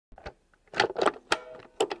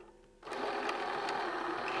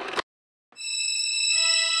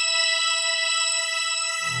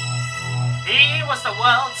was the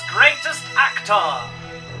world's greatest actor.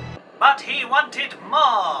 But he wanted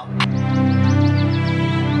more.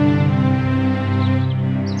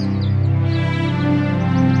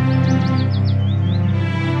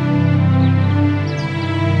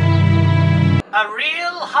 A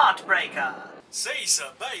real heartbreaker. Caesar,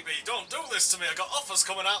 baby, don't do this to me. I got offers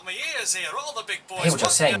coming out my ears here. All the big boys. I hear what you're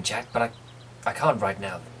saying, Jack, but I can't right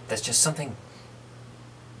now. There's just something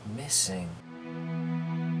missing.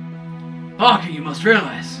 Barking, you must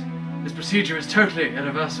realize. This procedure is totally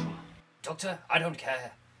irreversible. Doctor, I don't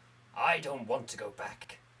care. I don't want to go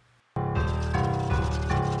back.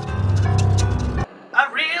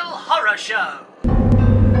 A real horror show.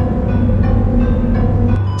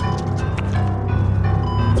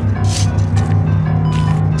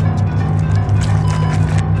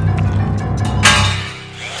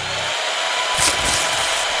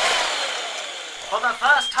 For the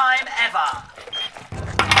first time ever.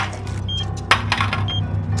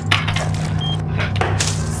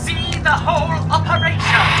 See the whole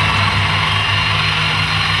operation.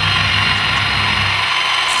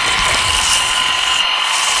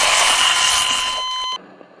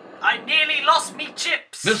 I nearly lost me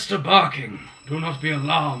chips. Mr. Barking, do not be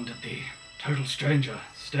alarmed at the total stranger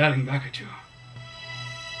staring back at you.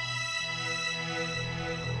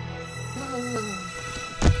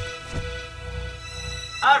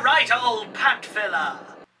 A right old pant filler.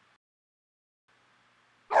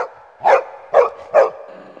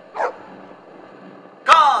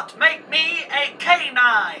 God, make me a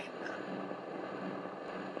canine.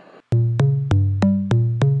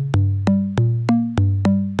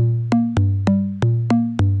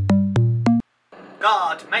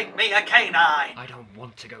 God, make me a canine. I don't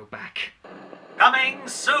want to go back. Coming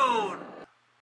soon.